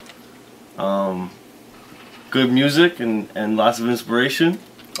good music and lots of inspiration.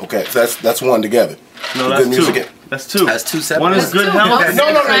 Okay, so that's one together. No, that's good two. Music That's two separate. One is good health.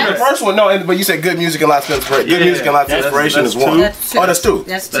 No, the first one. No, but you said good music and lots of inspiration. Good music and lots of inspiration is one. That's two. Oh, that's two.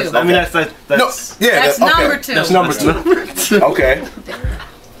 That's two. I mean, that's That's number two. That's number two. Okay.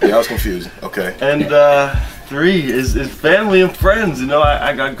 Yeah, I was confused. Okay. And 3 is family and friends. You know,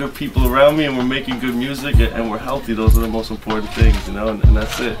 I got good people around me, and we're making good music, and we're healthy. Those are the most important things, you know, and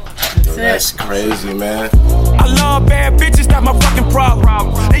that's it. That's crazy, man. I love bad bitches, that's my fucking problem.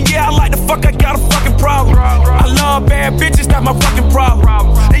 And yeah, I like the fuck, I got a fucking problem. I love bad bitches, that's my fucking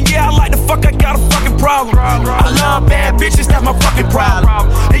problem. And yeah, I like the fuck, I got a fucking problem. I love bad bitches, that's my fucking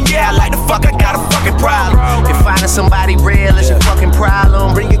problem. And yeah, I like the fuck, I got a fucking problem. If finding somebody real is your fucking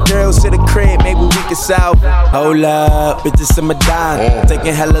problem, bring your girls to the crib, maybe we can solve. Hold up, bitches in my dime.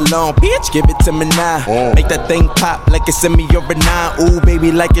 Taking hella long, bitch, give it to me now. Make that thing pop like it's in me or a 9. Ooh,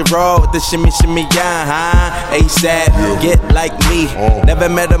 baby, like it raw with the shimmy, yeah, huh? ASAP, get like me. Never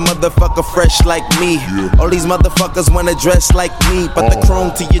met a motherfucker fresh like me. All these motherfuckers wanna dress like me, but the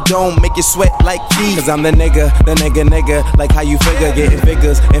chrome to your dome make you sweat like me. Cause I'm the nigga, like how you figure, getting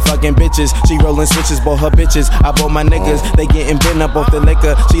figures and fucking bitches. She rolling switches, bought her bitches, I bought my niggas. They getting bent up off the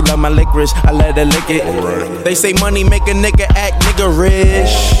liquor, she love my licorice, I let her lick it. They say money make a nigga act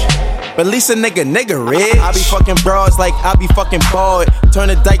niggerish, but at least a nigga rich. I be fucking broads like I be fucking bored. Turn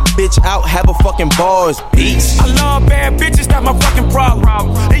a dyke bitch out, have a fucking bars. Peace. I love bad bitches, that's my fucking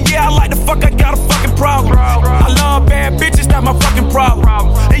problem. And yeah, I like the fuck, I got a fucking problem. I love bad bitches, that's my fucking problem.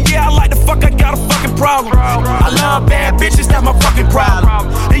 And yeah, I like the fuck, I got a fucking problem. I love bad bitches, that's my fucking problem.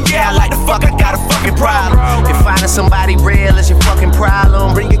 And yeah, I like the fuck, I got a fucking problem. If finding somebody real is your fucking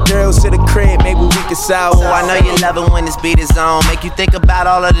problem, bring your girls to the crib, maybe we can solve. Oh, I know you love it when this beat is on. Make you think about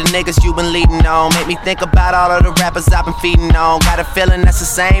all of the niggas you been leading on. Make me think about all of the rappers I've been feeding on. Got a feeling that's the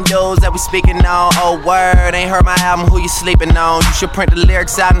same dudes that we speaking on. Oh word, ain't heard my album, who you sleeping on? You should print the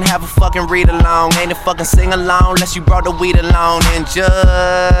lyrics out and have a fucking read along. Ain't a fucking sing along unless you brought the weed along. And just,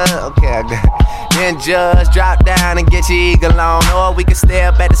 okay, I got it. Then just drop down and get your eagle on. Or we can stay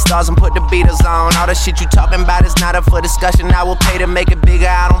up at the stars and put the Beatles on. All the shit you talking about is not up for discussion. I will pay to make it bigger,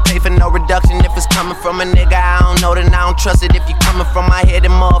 I don't pay for no reduction. If it's coming from a nigga I don't know, then I don't trust it. If you coming from my head,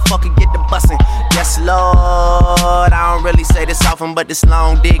 then motherfucker get the bussin'. Yes Lord, I don't really say this often, but this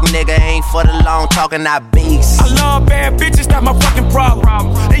long dick nigga ain't for the long talking, I beast. I love bad bitches, that's my fucking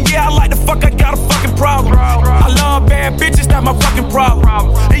problem. And yeah, I like the fuck, I got a fucking problem. I love bad bitches, that's my fucking problem.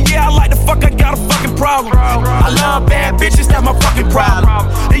 And yeah, I like the fuck, I got a fucking problem. I love bad bitches, that's my fucking problem.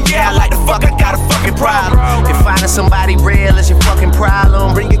 And yeah, I like the fuck, I got a fucking problem. If finding somebody real is your fucking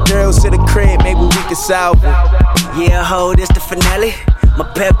problem, bring your girls to the crib, maybe we can solve it. Yeah, ho, this the finale. My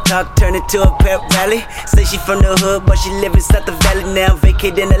pep talk turned into a pep rally. Say she from the hood, but she live inside the valley now.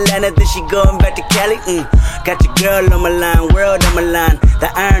 Vacate in Atlanta, then she going back to Cali. Got your girl on my line, world on my line. The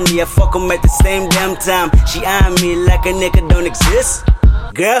irony, I fuck 'em at the same damn time. She eyeing me like a nigga don't exist.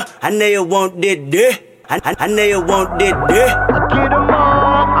 Girl, I know you want that dick. I know you want that dick. I get 'em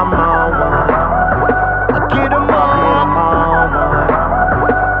all, I'm on one. I get 'em all, I'm on one.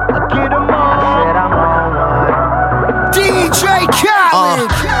 I get 'em all, I said I'm on one. DJ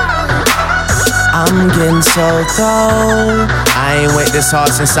Khaled. I'm getting so cold. I ain't went this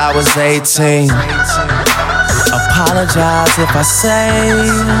hard since I was 18. Apologize if I say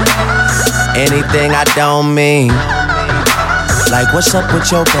anything I don't mean. Like, what's up with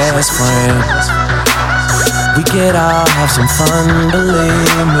your best friend? We could all have some fun,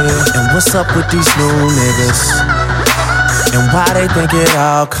 believe me. And what's up with these new niggas? And why they think it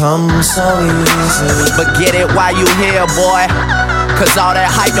all comes so easy? But get it while you here, boy. Cause all that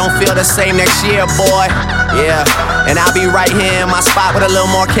hype don't feel the same next year, boy. Yeah, and I'll be right here in my spot with a little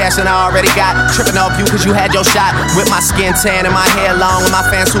more cash than I already got. Tripping off you cause you had your shot. With my skin tan and my hair long. And my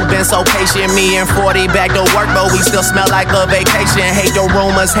fans who been so patient. Me and 40 back to work, but we still smell like a vacation. Hate the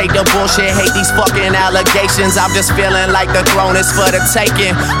rumors, hate the bullshit, hate these fucking allegations. I'm just feeling like the throne is for the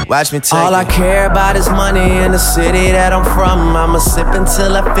taking. Watch me take all I care about is money in the city that I'm from. I'ma sip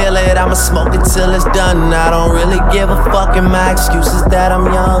until I feel it, I'ma smoke until it's done. I don't really give a fuck, and my excuse is that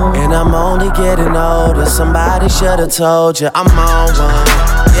I'm young. And I'm only getting older. Somebody should've told you I'm on one.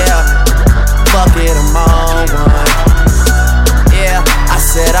 Yeah, fuck it, I'm on one. Yeah, I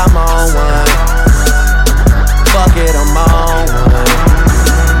said I'm on one. Fuck it, I'm on one.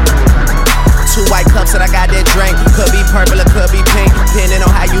 2 white cups and I got that drink. Could be purple or could be pink, depending on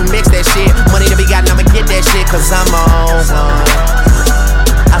how you mix that shit. Money to be got, I'ma get that shit, cause I'm on one.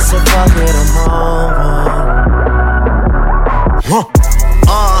 I said fuck it, I'm on one.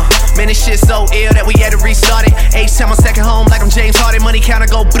 Man, this shit so ill that we had to restart it. H-time on second home like I'm James Harden. Money counter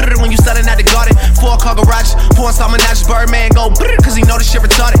go blue. brrr when you selling at the garden. 4-car garage, pouring some menages. Birdman go brrr cause he know this shit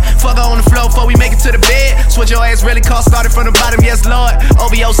retarded. Fuck her on the floor before we make it to the bed. Switch your ass really cost, started from the bottom, yes Lord.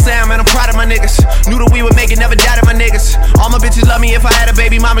 OVO Sam, man, I'm proud of my niggas. Knew that we would make it, never doubted my niggas. All my bitches love me, if I had a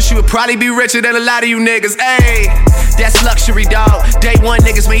baby mama, she would probably be richer than a lot of you niggas. Ayy, that's luxury, dog. Day one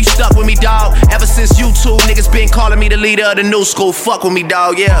niggas, man, you stuck with me, dog. Ever since you two niggas been calling me the leader of the new school. Fuck with me,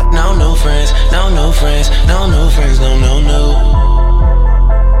 dog, yeah. No new friends, no new friends, no new friends, no, no, no.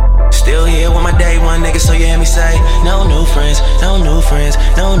 Still here with my day one niggas, so you hear me say, no new friends, no new friends,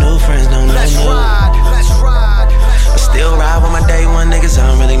 no new friends, no, no, no. Let's ride. I still ride with my day one niggas, I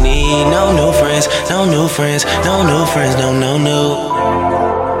don't really need no new friends, no new friends, no new friends, no, no, no.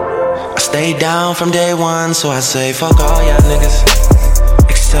 I stay down from day one, so I say, fuck all y'all niggas,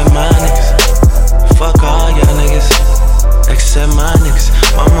 except my niggas. Fuck all y'all niggas, except my niggas.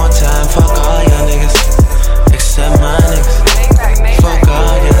 One more time, fuck all y'all niggas, except my niggas. Fuck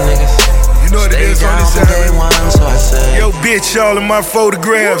all y'all niggas. You know what it is on this day one, so I say, yo, bitch, all of my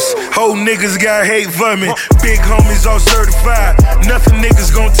photographs. Whole niggas got hate for me. Big homies all certified. Nothing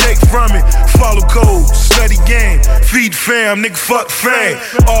niggas gon' take from it. Follow code, study game, feed fam, nigga fuck fame.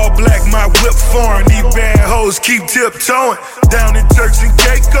 All black, my whip foreign. These bad hoes keep tiptoeing. Down in Turks and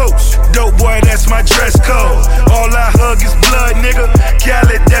Caicos. Dope boy, that's my dress code. All I hug is blood, nigga.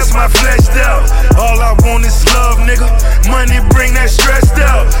 Khaled, that's my fleshed out. All I want is love, nigga. Money bring that stressed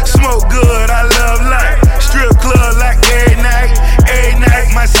out. Smoke good, I love life. Strip club like every night.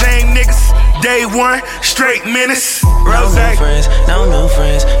 My same niggas. Day one, straight menace. no new friends, no new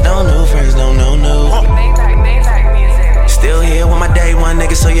friends, no new friends, no, no, no. Still here with my day one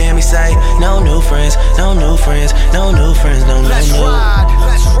niggas, so you hear me say, no new friends, no new friends, no new friends, no, no, no. Let's ride.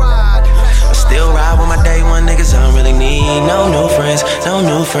 I still ride with my day one niggas, I don't really need no new friends, no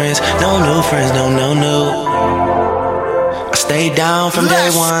new friends, no new friends, no, no, no. I stay down from day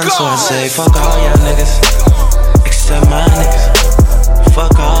one, so I say, fuck all y'all niggas, except my niggas.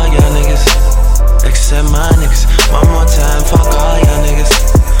 Fuck all y'all niggas, except my niggas. One more time, fuck all y'all niggas,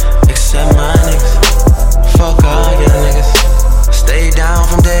 except my niggas. Fuck all y'all niggas. Stay down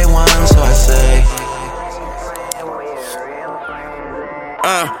from day one, so I say.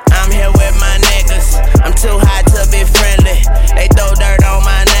 I'm here with my niggas. I'm too hot to be friendly. They throw dirt on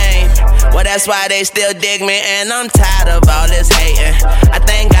my name. Well, that's why they still dig me, and I'm tired of all this hating. I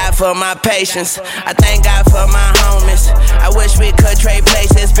thank God for my patience. I thank God for my homies. I wish we could trade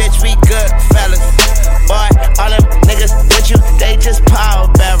places, bitch, we good fellas. Boy, all them niggas with you, they just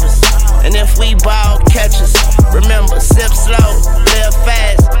pallbearers. And if we ball catchers, remember, sip slow, live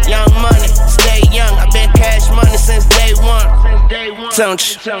fast. Young money, stay young. I've been cash money since day one. Don't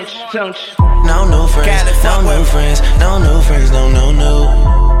you? No new friends, no new friends, no new friends, no, no, no.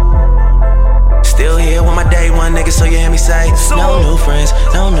 Still here with my day one niggas, so you hear me say, no new friends,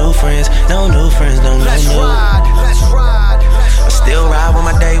 no new friends, no new friends, no, no, no. Let's ride. I still ride with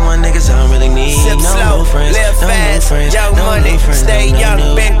my day one niggas, I don't really need Sip no slow, new friends, live no fast, new friends, young no money, new friends, stay no, no, young,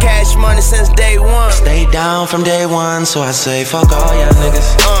 no. been cash money since day one. Stay down from day one, so I say, fuck all y'all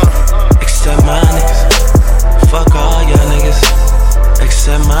niggas, except my niggas. Fuck all y'all niggas,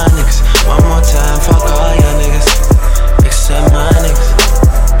 except my niggas. One more time, fuck all y'all niggas, except my niggas.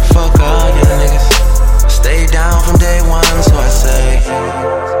 Fuck all y'all niggas. Stay down from day one, so I say.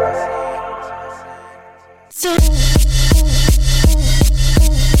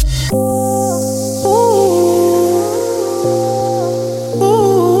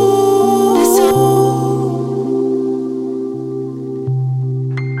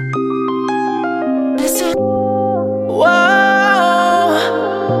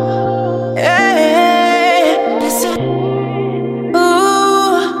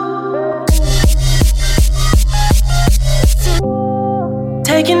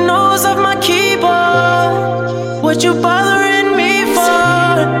 Taking notes off my keyboard. What you bothering me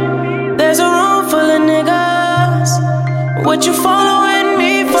for? There's a room full of niggas. What you following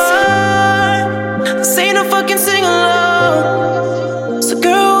me for? This ain't a fucking sing-along. So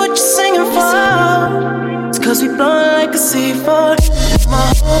girl, what you singing for? It's cause we blowin' like a C4.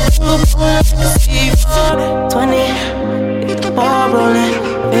 My whole crew blowin' like a C4. 20, get the ball rollin'.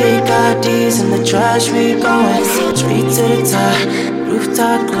 Big IDs in the trash, we goin' straight to the top.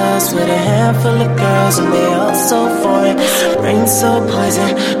 Rooftop clubs with a handful of girls and they all so foreign. Rain so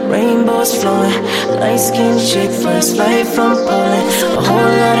poison, rainbows flowing. Light-skinned chick, first flight from Poland. A whole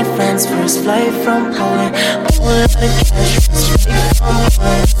lot of friends, first flight from Poland. A whole lot of cash, straight from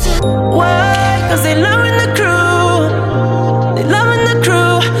Poland. Why? Cause they loving the crew. They loving the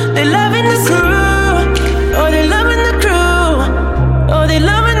crew. They loving the crew. Oh, they loving the crew. Oh, they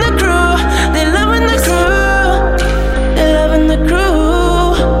loving the crew. They loving the crew. They loving the crew.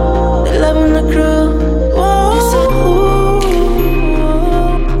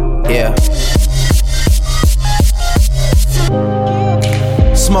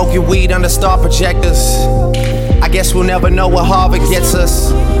 Smoking weed under star projectors. I guess we'll never know what Harvard gets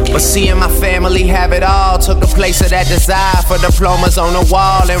us. But seeing my family have it all took the place of that desire for diplomas on the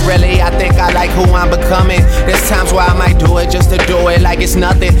wall. And really, I think I like who I'm becoming. There's times where I might do it just to do it like it's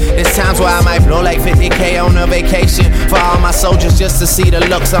nothing. There's times where I might blow like 50K on a vacation for all my soldiers just to see the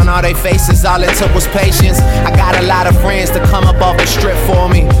looks on all their faces. All it took was patience. I got a lot of friends to come up off the strip for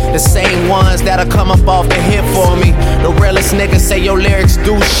me. The same ones that'll come up off the hip for me. The realest niggas say your lyrics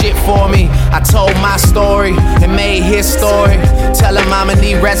do shit for me. I told my story and made his story. Tell him I'ma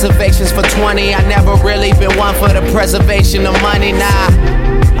need reservations for 20. I never really been one for the preservation of money, nah.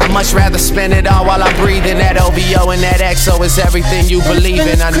 I much rather spend it all while I'm breathing. That OVO and that XO is everything you believe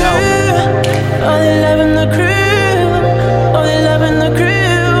in, I know. Oh, they loving the crew. Oh, they loving the crew.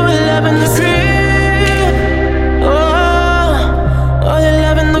 Loving the crew. Oh, they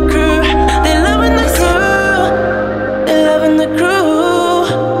loving the crew. They loving the crew. They loving the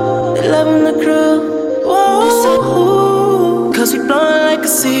crew. They loving the crew. Whoa. Cause we blowin' like a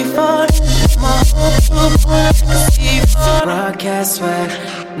C4. My whole crew blowin' like a C4. Broadcast swag,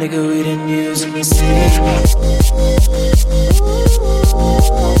 nigga, we didn't use in the city.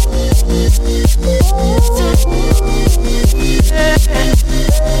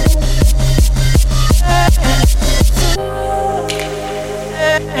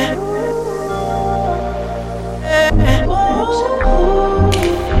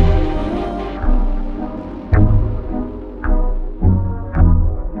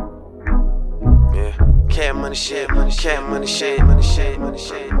 Money shit, money shit, money shit, money shit, money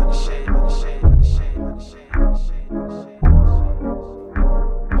shit, money shit, money shit, money shit, money shit, money shit.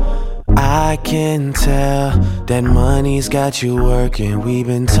 I can tell that money's got you working. We've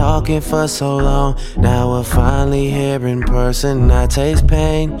been talking for so long. Now we're finally here in person. I taste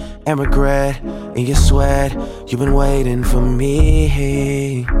pain and regret in your sweat. You've been waiting for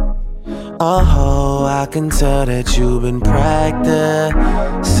me. Oh, I can tell that you've been practicing.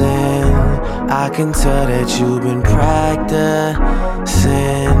 I can tell that you've been practicing.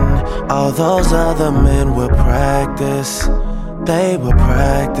 All those other men will practice. They will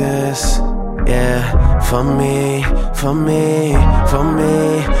practice. Yeah, for me, for me, for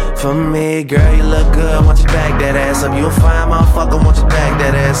me, for me. Girl, you look good, want you back that ass up. You a fine motherfucker, want you back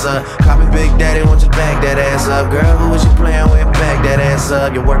that ass up. Call me Big Daddy, want you back that ass up. Girl, who was you playing with? Back that ass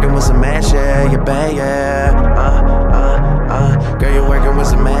up. You're working with some ass, yeah, you bad, yeah. Girl, you're working with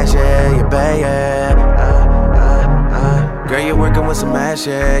some ass, yeah, you bad, yeah. Girl, you're working with some ass,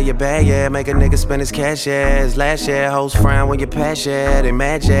 yeah, you bad, yeah. Make a nigga spend his cash, yeah. His last year, hoes frown when you pass, yeah. They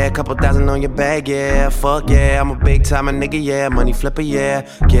mad, yeah. Couple thousand on your bag, yeah. Fuck, yeah. I'm a big time nigga, yeah. Money flipper, yeah.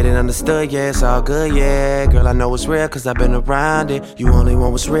 Get it understood, yeah. It's all good, yeah. Girl, I know it's real, cause I've been around it. You only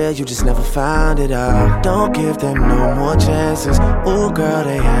want what's real, you just never found it out. Don't give them no more chances. Ooh, girl,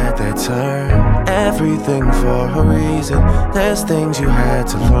 they had their turn. Everything for a reason. There's things you had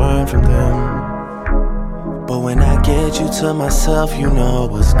to learn from them. But when I get you to myself, you know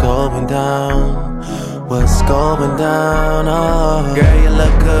what's going down. What's going down, oh. Girl, you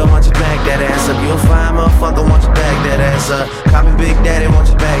look good, want you back that ass up. You a fine motherfucker, want you back that ass up. Call me Big Daddy, want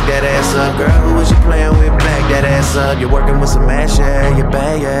you back that ass up. Girl, who was you playing with? Back that ass up. You're working with some ass, yeah, you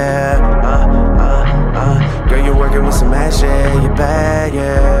bad, yeah. Girl, you're working with some ass, yeah, you bad,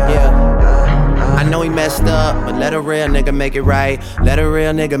 yeah. I know he messed up, but let a real nigga make it right. Let a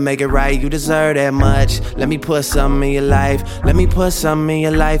real nigga make it right. You deserve that much. Let me put something in your life. Let me put something in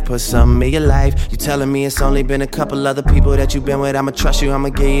your life. Put something in your life. You telling me it's only been a couple other people that you've been with. I'ma trust you, I'ma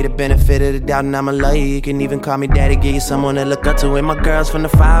give you the benefit of the doubt, and I'ma love you. You can even call me daddy, give you someone to look up to. And my girls from the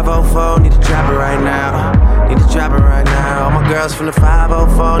 504 need to drop it right now. Need to drop it right now. All my girls from the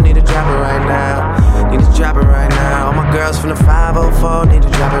 504 need to drop it right now. Need to drop it right now. All my girls from the 504 need to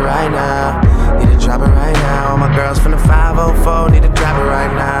drop it right now. Need to drop it right now. All my girls from the 504 need to drop it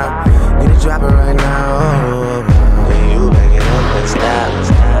right now. Need to drop it right now. Oh, then you back it up and stop.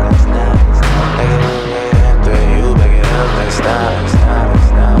 Back it up, then you back it up and stop.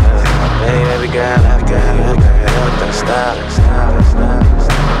 Hey, baby girl, after you back it up and stop.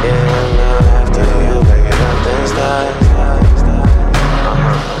 Yeah, after you back it up and stop.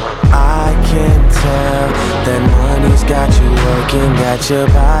 I can tell that money's got you working, got your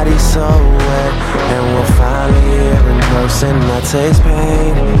body so wet, and we're finally here in person. I taste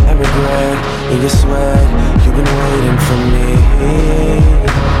pain and regret in your sweat. You've been waiting for me.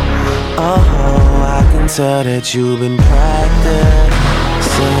 Oh, I can tell that you've been practicing.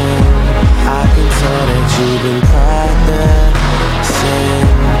 I can tell that you've been practicing.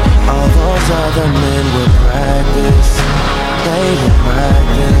 All those other men will practice. They will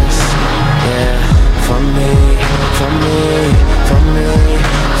practice, yeah. for me, for me, for me,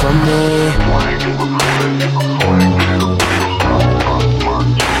 for me.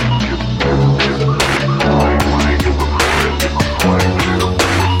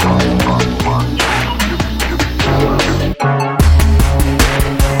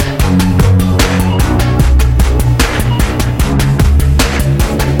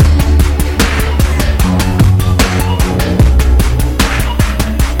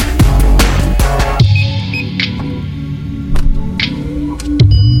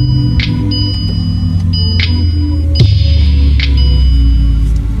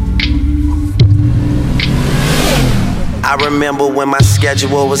 I remember when my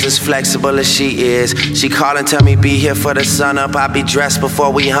schedule was as flexible as she is. She called and tell me be here for the sun up. I be dressed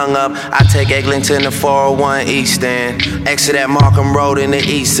before we hung up. I take Eglinton to 401 East End. Exit at Markham Road in the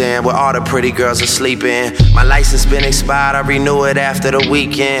East End, where all the pretty girls are sleeping. My license been expired, I renew it after the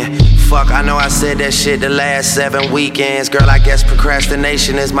weekend. Fuck, I know I said that shit the last 7 weekends. Girl, I guess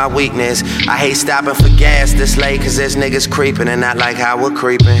procrastination is my weakness. I hate stopping for gas this late, cause there's niggas creeping and not like how we're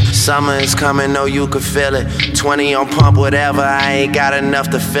creeping. Summer is coming, know you can feel it. 20 on pump, whatever, I ain't got enough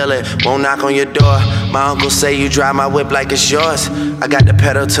to fill it. Won't knock on your door. My uncle say you drive my whip like it's yours. I got the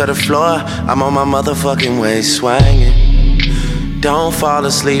pedal to the floor, I'm on my motherfucking way swinging. Don't fall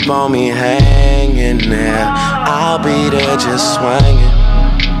asleep on me hanging there. I'll be there just swinging.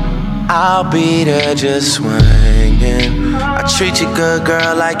 I'll be there just swinging. I treat you good,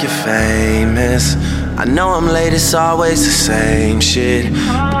 girl, like you're famous. I know I'm late, it's always the same shit.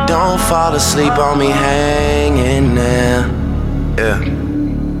 But don't fall asleep on me hanging there. Yeah,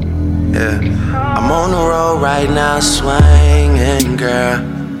 yeah. I'm on the road right now swinging, girl.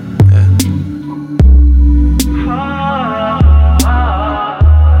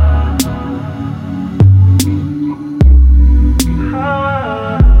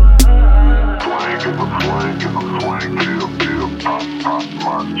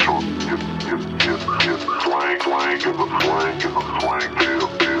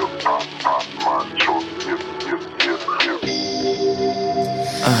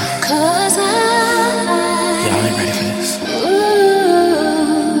 Y'all ain't ready for this.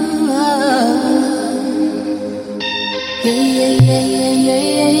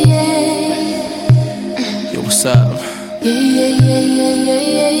 Yo, what's up?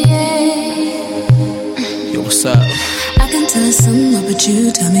 Yo, what's up? I can tell it's something up with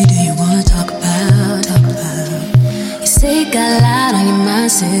you. Tell me, do you wanna talk about? You say you got a lot on your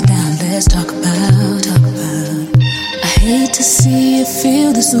mind. Sit down, let's talk about. I hate to see you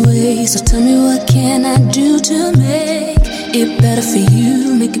feel this way, so tell me what can I do to make it better for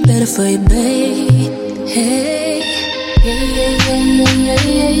you, make it better for you, babe. Hey, Yo,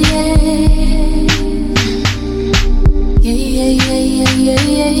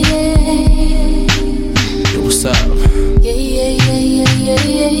 what's up? Yo,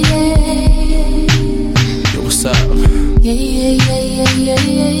 what's up?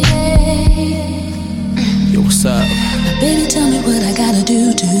 Yo, what's up? Now, baby, tell me what I gotta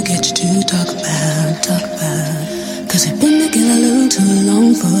do to get you to talk about. Cause we've been together a little too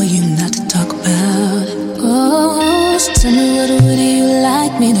long for you not to talk about. Oh, so tell me what do you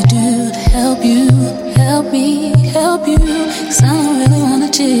like me to do to help you, help me, help you. Cause I don't really wanna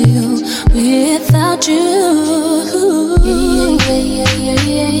chill without you.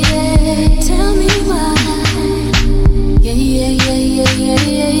 Yeah. Tell me why. Yeah.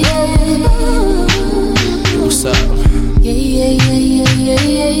 Yo, what's up? Yeah.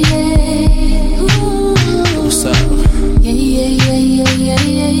 Yo, what's up?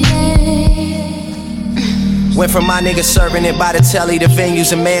 Went from my niggas serving it by the telly to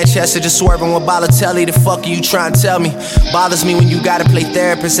venues in Manchester, just swerving with Balotelli. The fuck are you trying to tell me? Bothers me when you gotta play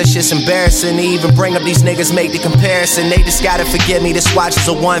therapist, that shit's embarrassing. To even bring up these niggas, make the comparison. They just gotta forgive me, this watch is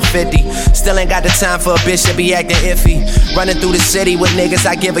a 150. Still ain't got the time for a bitch that be acting iffy. Running through the city with niggas,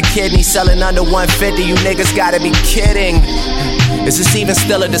 I give a kidney. Selling under 150, you niggas gotta be kidding. Is this even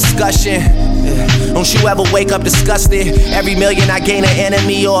still a discussion? Don't you ever wake up disgusted? Every million I gain an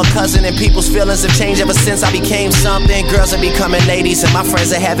enemy or a cousin, and people's feelings have changed ever since I became something. Girls are becoming ladies, and my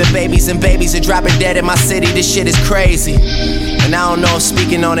friends are having babies, and babies are dropping dead in my city. This shit is crazy, and I don't know if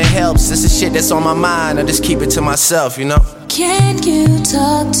speaking on it helps. This is shit that's on my mind, I just keep it to myself, you know? Can you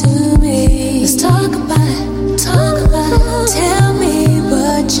talk to me? Let's talk about it, Tell